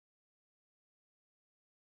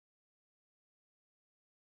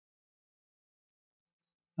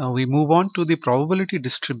We move on to the probability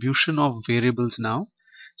distribution of variables now.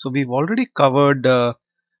 So we've already covered the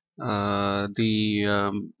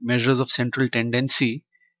measures of central tendency,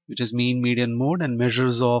 which is mean, median, mode, and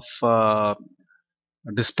measures of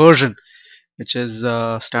dispersion, which is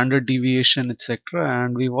standard deviation, etc.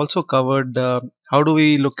 And we've also covered how do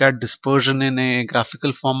we look at dispersion in a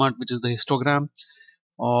graphical format, which is the histogram,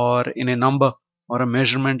 or in a number or a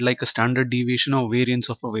measurement like a standard deviation or variance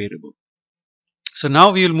of a variable. So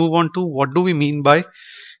now we will move on to what do we mean by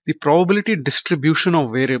the probability distribution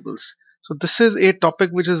of variables. So this is a topic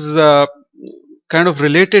which is kind of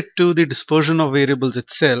related to the dispersion of variables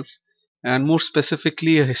itself, and more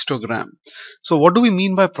specifically a histogram. So what do we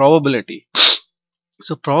mean by probability?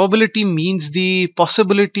 So probability means the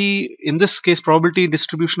possibility, in this case probability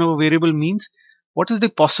distribution of a variable means what is the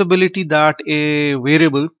possibility that a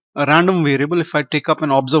variable, a random variable, if I take up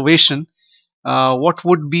an observation, what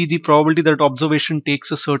would be the probability that observation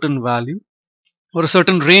takes a certain value or a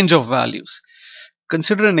certain range of values.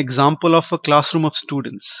 Consider an example of a classroom of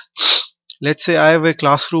students. Let's say I have a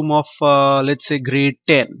classroom of let's say grade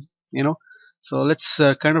 10, so let's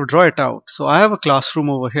kind of draw it out. So I have a classroom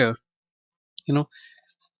over here,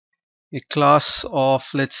 a class of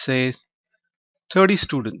let's say 30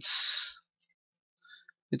 students.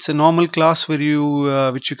 It's a normal class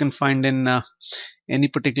where which you can find in any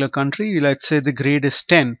particular country. Let's say the grade is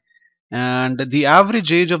 10, and the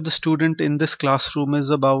average age of the student in this classroom is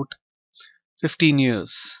about 15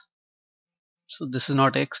 years. So this is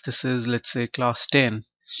not X, this is let's say class 10,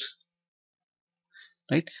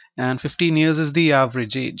 right? And 15 years is the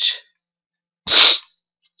average age,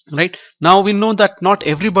 right? Now we know that not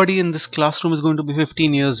everybody in this classroom is going to be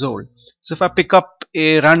 15 years old. So if I pick up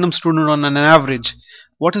a random student on an average,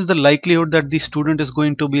 what is the likelihood that the student is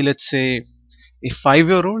going to be, let's say, a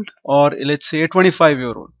 5-year-old or let's say a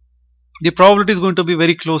 25-year-old? The probability is going to be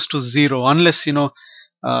very close to zero, unless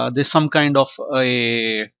there's some kind of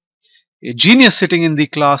a genius sitting in the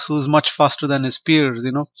class who is much faster than his peers.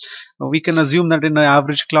 We can assume that in an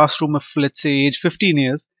average classroom of let's say age 15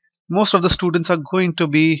 years, most of the students are going to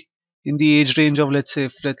be in the age range of, let's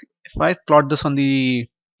say, if I plot this on the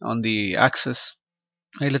axis,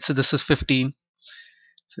 right, let's say this is 15,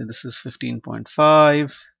 so this is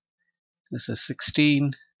 15.5, this is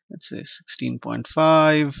 16, let's say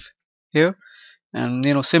 16.5 here,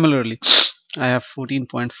 and similarly I have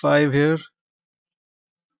 14.5 here,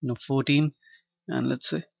 14, and let's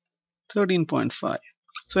say 13.5.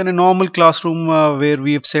 So in a normal classroom where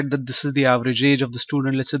we have said that this is the average age of the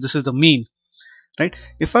student, let's say this is the mean, right?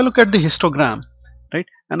 If I look at the histogram, right,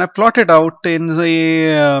 and I plot it out in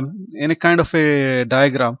a kind of a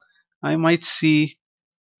diagram, I might see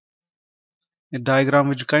a diagram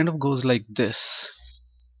which kind of goes like this,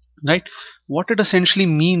 right? What it essentially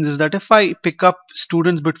means is that if I pick up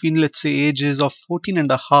students between, let's say, ages of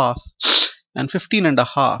 14.5 and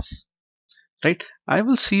 15.5, right, I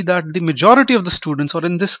will see that the majority of the students, or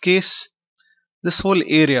in this case this whole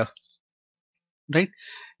area, right,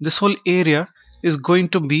 this whole area is going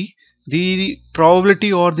to be the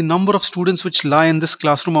probability or the number of students which lie in this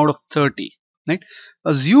classroom out of 30, right?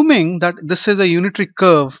 Assuming that this is a unitary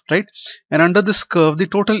curve, right, and under this curve the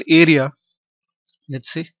total area,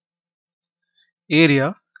 let's say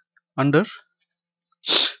area under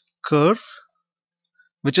curve,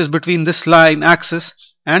 which is between this line axis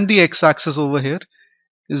and the x-axis over here,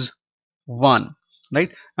 is 1, right?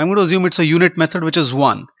 I'm going to assume it's a unit method, which is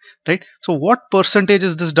 1, right? So what percentage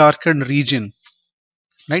is this darkened region,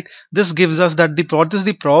 right? This gives us that what is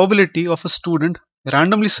the probability of a student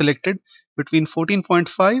randomly selected between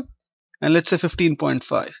 14.5 and let's say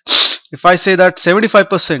 15.5. If I say that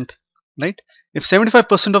 75%, right, if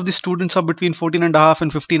 75% of the students are between 14.5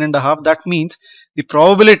 and 15.5, that means the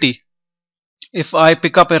probability, if I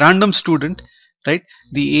pick up a random student, right,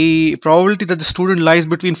 the probability that the student lies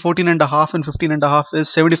between 14.5 and 15.5 is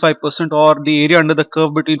 75%, or the area under the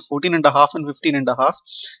curve between 14.5 and 15.5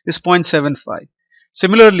 is 0.75.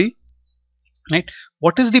 Similarly, right,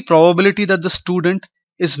 what is the probability that the student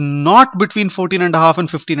is not between 14.5 and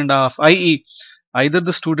 15.5, i.e. either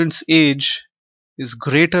the student's age is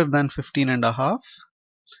greater than 15.5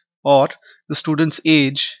 or the student's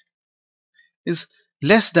age is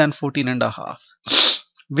less than 14.5,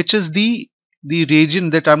 which is the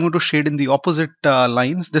region that I'm going to shade in the opposite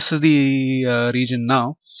lines. This is the region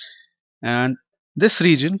now, and this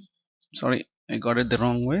region, sorry, I got it the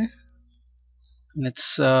wrong way.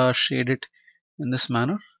 Let's shade it in this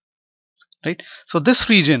manner, right? So this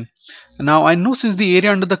region, now I know since the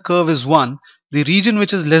area under the curve is 1, the region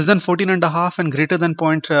which is less than 14.5 and greater than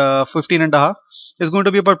 15.5 is going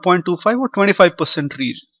to be about 0.25 or 25%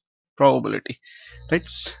 region, probability, right?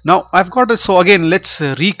 Now I've got it. So again, let's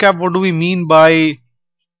recap. What do we mean by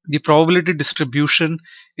the probability distribution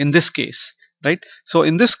in this case, right? So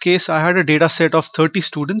in this case, I had a data set of 30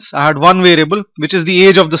 students. I had one variable, which is the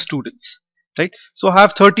age of the students, right? So I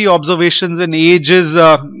have 30 observations, and age is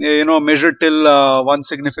measured till one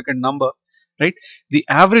significant number, right? The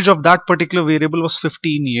average of that particular variable was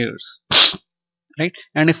 15 years, right?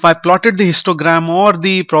 And if I plotted the histogram or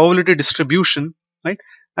the probability distribution, right,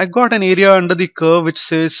 I got an area under the curve which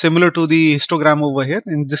says similar to the histogram over here.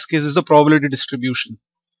 In this case, is the probability distribution,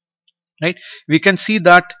 right? We can see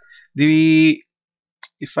that the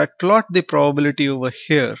if I plot the probability over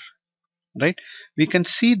here, right, we can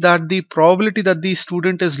see that the probability that the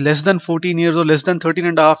student is less than 14 years or less than 13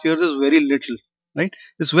 and a half years is very little, right?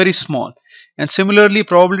 It's very small. And similarly,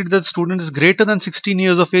 probability that the student is greater than 16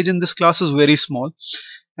 years of age in this class is very small.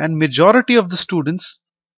 And majority of the students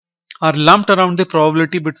are lumped around the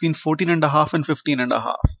probability between 14 and a half and 15 and a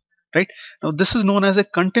half, right? Now this is known as a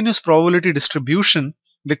continuous probability distribution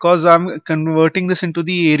because I'm converting this into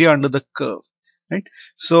the area under the curve, right?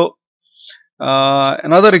 So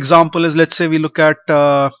another example is, let's say we look at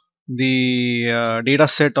the data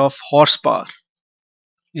set of horsepower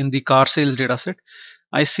in the car sales data set.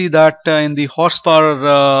 I see that in the horsepower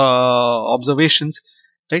observations,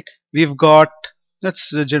 right, we've got,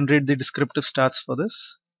 let's generate the descriptive stats for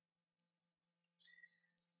this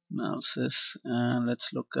analysis, and let's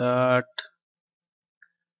look at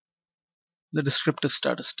the descriptive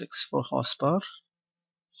statistics for horsepower.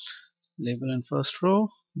 Label in first row,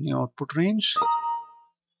 new output range.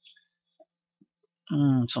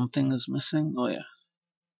 Something is missing. Oh yeah,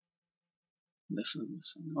 this is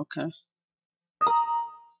missing. Okay.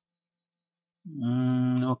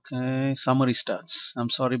 Okay, summary stats. I'm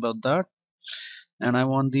sorry about that. And I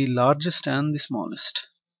want the largest and the smallest.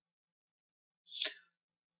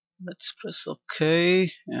 Let's press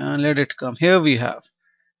OK and let it come. Here we have,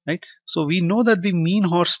 right? So we know that the mean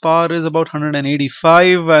horsepower is about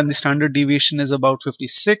 185 and the standard deviation is about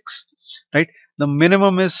 56, right? The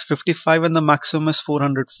minimum is 55 and the maximum is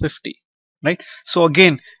 450, right? So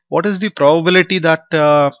again, what is the probability that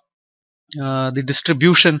the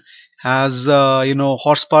distribution has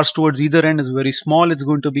horsepower towards either end is very small? It's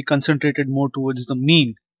going to be concentrated more towards the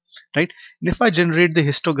mean, right? And if I generate the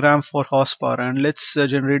histogram for horsepower, and let's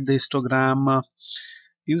generate the histogram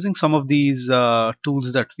using some of these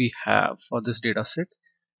tools that we have for this data set.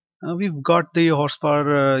 We've got the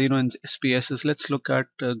horsepower in SPSS. Let's look at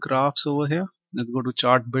graphs over here. Let's go to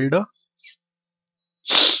chart builder.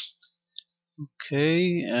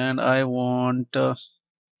 Okay, and I want a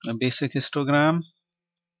basic histogram.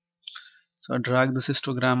 So I drag this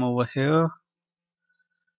histogram over here,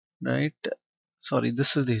 right? Sorry,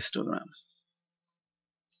 this is the histogram,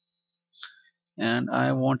 and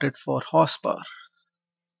I want it for horsepower.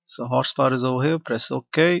 So horsepower is over here. Press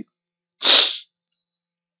OK,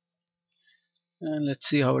 and let's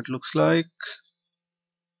see how it looks like.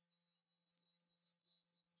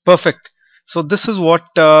 Perfect. So this is what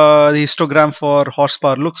the histogram for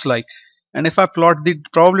horsepower looks like. And if I plot the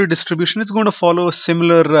probability distribution, it's going to follow a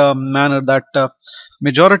similar manner, that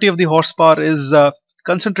majority of the horsepower is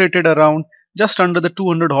concentrated around just under the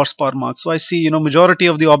 200 horsepower mark. So I see, majority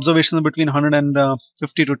of the observations between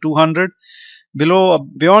 150 to 200.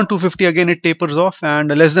 Beyond 250, again it tapers off, and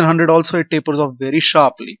less than 100 also it tapers off very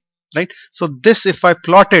sharply, right? So this, if I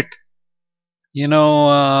plot it,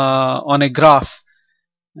 on a graph,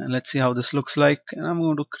 and let's see how this looks like. And I'm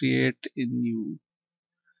going to create a new,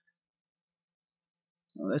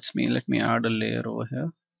 let me add a layer over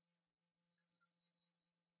here.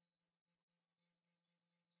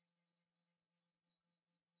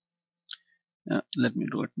 Let me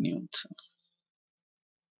do it new.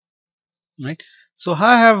 Right. So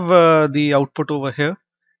I have the output over here.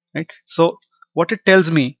 Right. So what it tells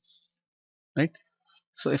me, right?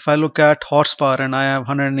 So if I look at horsepower and I have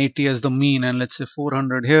 180 as the mean, and let's say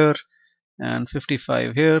 400 here and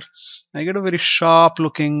 55 here, I get a very sharp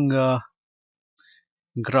looking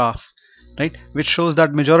graph, right, which shows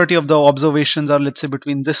that majority of the observations are, let's say,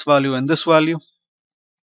 between this value and this value,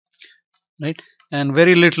 right, and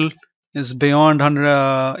very little is beyond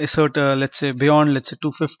 100, let's say beyond, let's say,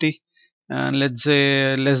 250, and let's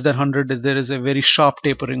say less than 100 there is a very sharp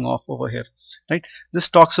tapering off over here, right? This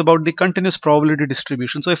talks about the continuous probability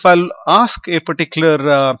distribution. So if I'll ask a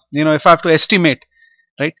particular if I have to estimate,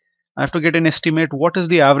 right, I have to get an estimate what is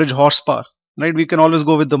the average horsepower, right? We can always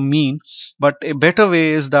go with the mean, but a better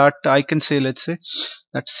way is that I can say, let's say,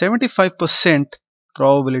 that 75%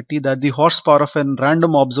 probability that the horsepower of a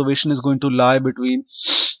random observation is going to lie between,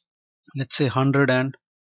 let's say, 100 and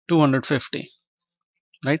 250,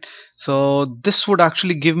 right? So this would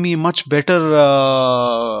actually give me much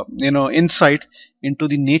better insight into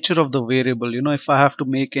the nature of the variable. If I have to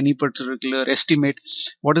make any particular estimate,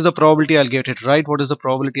 what is the probability I'll get it right, what is the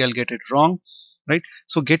probability I'll get it wrong, right?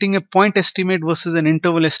 So getting a point estimate versus an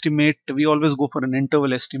interval estimate, we always go for an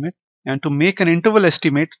interval estimate. And to make an interval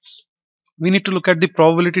estimate, we need to look at the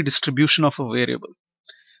probability distribution of a variable,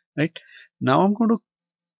 right? Now I'm going to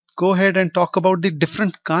go ahead and talk about the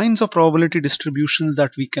different kinds of probability distributions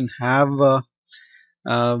that we can have.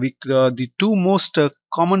 The two most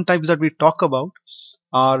common types that we talk about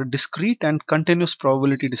are discrete and continuous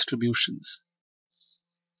probability distributions.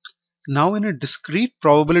 Now, in a discrete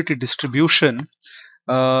probability distribution,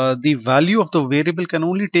 the value of the variable can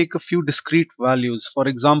only take a few discrete values. For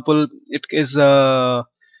example, it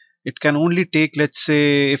can only take, let's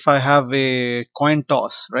say, if I have a coin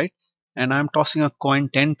toss, right, and I'm tossing a coin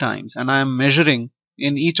 10 times, and I'm measuring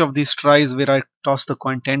in each of these tries where I toss the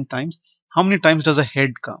coin 10 times, how many times does a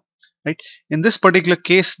head come, right? In this particular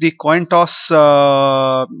case, the coin toss,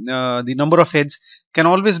 the number of heads can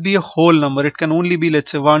always be a whole number. It can only be,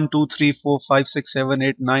 let's say, 1 2 3 4 5 6 7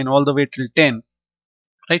 8 9 all the way till 10,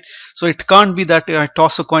 right? So it can't be that I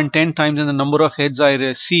toss a coin 10 times and the number of heads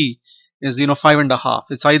I see is 5.5.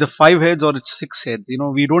 It's either 5 heads or it's 6 heads.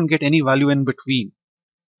 We don't get any value in between,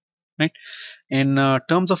 right? In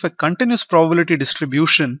terms of a continuous probability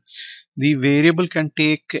distribution, the variable can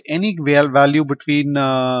take any value between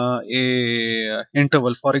a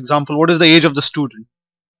interval. For example, what is the age of the student,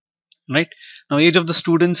 right? Now, age of the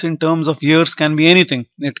students in terms of years can be anything.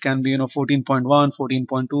 It can be 14.1,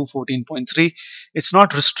 14.2, 14.3. It's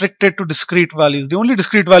not restricted to discrete values. The only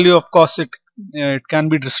discrete value, of course, it can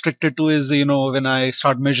be restricted to is when I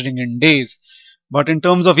start measuring in days. But in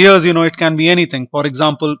terms of years, it can be anything. For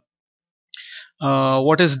example,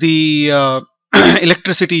 what is the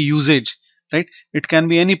electricity usage, right? It can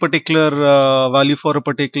be any particular value for a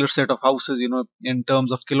particular set of houses, in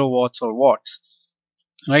terms of kilowatts or watts,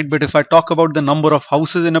 right? But if I talk about the number of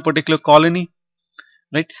houses in a particular colony,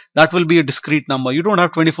 right, that will be a discrete number. You don't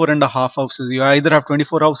have 24.5 houses. You either have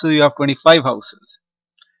 24 houses, you have 25 houses,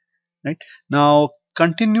 right? Now,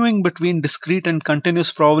 continuing between discrete and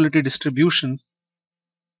continuous probability distribution,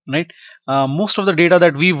 right, most of the data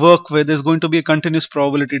that we work with is going to be a continuous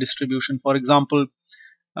probability distribution. For example,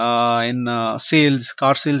 in car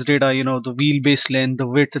sales data, the wheelbase length, the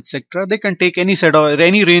width, etc., they can take any set or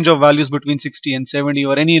any range of values between 60 and 70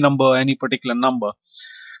 or any number, any particular number.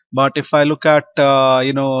 But if I look at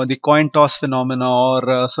the coin toss phenomena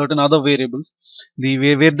or certain other variables, the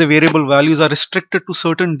way where the variable values are restricted to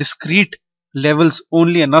certain discrete levels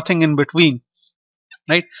only and nothing in between,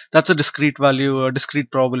 right? That's a discrete value, a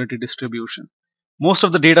discrete probability distribution. Most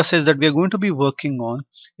of the data sets that we are going to be working on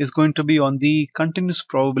is going to be on the continuous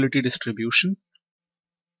probability distribution,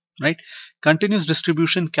 right? Continuous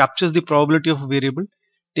distribution captures the probability of a variable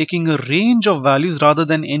taking a range of values rather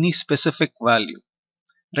than any specific value,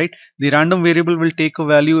 right? The random variable will take a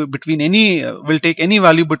value between will take any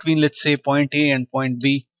value between, let's say, point A and point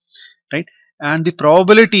B, right? And the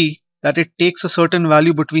probability that it takes a certain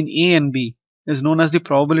value between A and B is known as the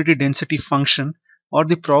probability density function or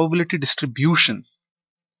the probability distribution,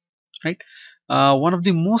 right? One of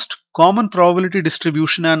the most common probability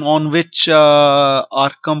distribution and on which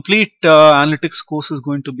our complete analytics course is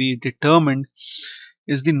going to be determined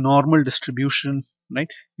is the normal distribution, right?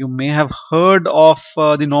 You may have heard of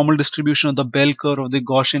the normal distribution of the bell curve or the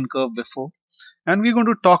Gaussian curve before, and we're going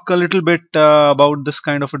to talk a little bit about this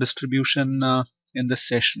kind of a distribution in this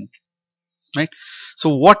session, right?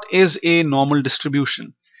 So what is a normal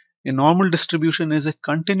distribution? A normal distribution is a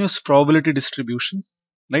continuous probability distribution,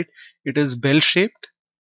 right? It is bell shaped,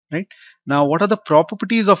 right? Now, what are the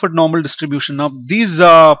properties of a normal distribution? Now, these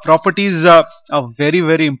properties are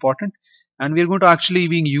very important, and we are going to actually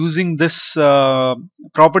be using this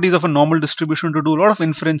properties of a normal distribution to do a lot of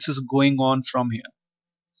inferences going on from here.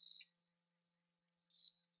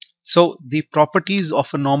 So, the properties of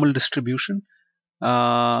a normal distribution,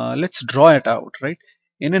 let's draw it out, right?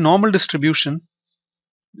 In a normal distribution,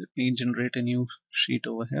 let me generate a new sheet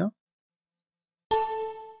over here.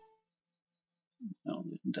 Now,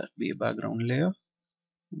 let that be a background layer.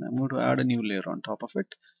 And I'm going to add a new layer on top of it,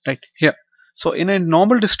 right here. So in a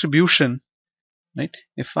normal distribution, right,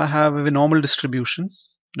 if I have a normal distribution,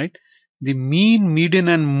 right, the mean, median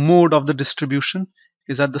and mode of the distribution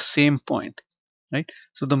is at the same point, right?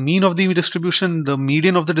 So the mean of the distribution, the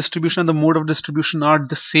median of the distribution and the mode of distribution are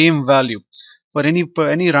the same value for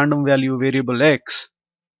any random value variable x,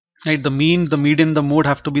 right? The mean, the median, the mode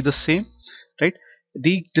have to be the same, right?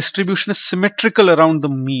 The distribution is symmetrical around the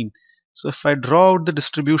mean. So if I draw out the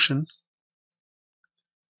distribution,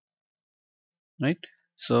 right?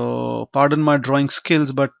 So pardon my drawing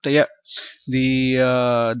skills, but yeah,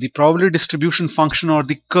 the probability distribution function or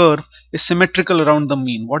the curve is symmetrical around the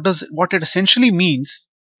mean. What it essentially means?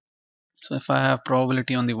 So if I have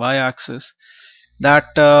probability on the y-axis, that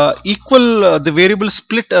equal the variable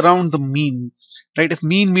split around the mean, right? If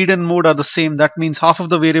mean, median, mode are the same, that means half of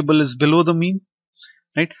the variable is below the mean,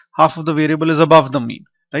 right? Half of the variable is above the mean,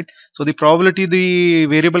 right? So the probability the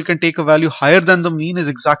variable can take a value higher than the mean is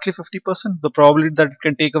exactly 50%. The probability that it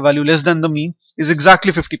can take a value less than the mean is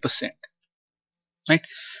exactly 50%, right?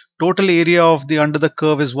 Total area of the under the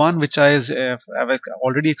curve is 1, which have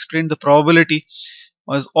already explained. The probability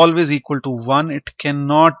is always equal to 1. It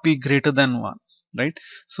cannot be greater than 1, right?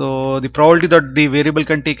 So the probability that the variable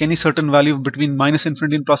can take any certain value between minus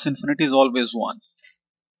infinity and plus infinity is always 1,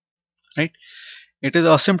 right? It is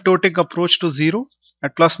asymptotic approach to 0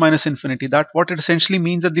 at plus minus infinity. That what it essentially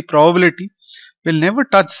means, that the probability will never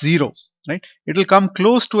touch 0, right? It will come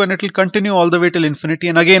close to, and it will continue all the way till infinity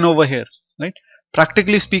and again over here, right?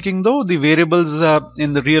 Practically speaking though, the variables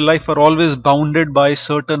in the real life are always bounded by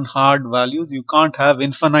certain hard values. You can't have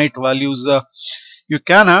infinite values. You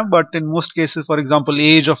can have, but in most cases, for example,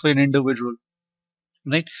 age of an individual,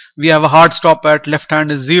 right? We have a hard stop at left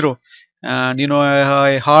hand is 0, and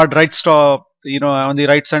a hard right stop, on the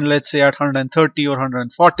right side, let's say at 130 or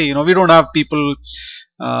 140. We don't have people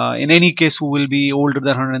in any case who will be older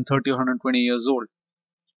than 130 or 120 years old,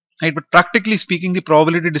 right? But practically speaking, the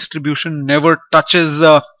probability distribution never touches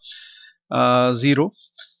 0,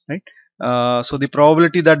 right? So the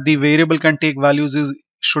probability that the variable can take values is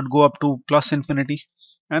should go up to plus infinity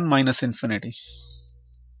and minus infinity,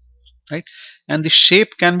 right? And the shape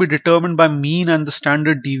can be determined by mean and the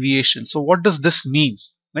standard deviation. So what does this mean,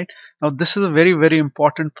 right? Now this is a very, very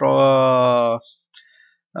important property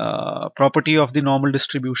of the normal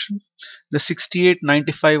distribution, the 68,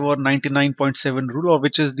 95 or 99.7 rule, or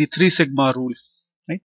which is the 3 sigma rule,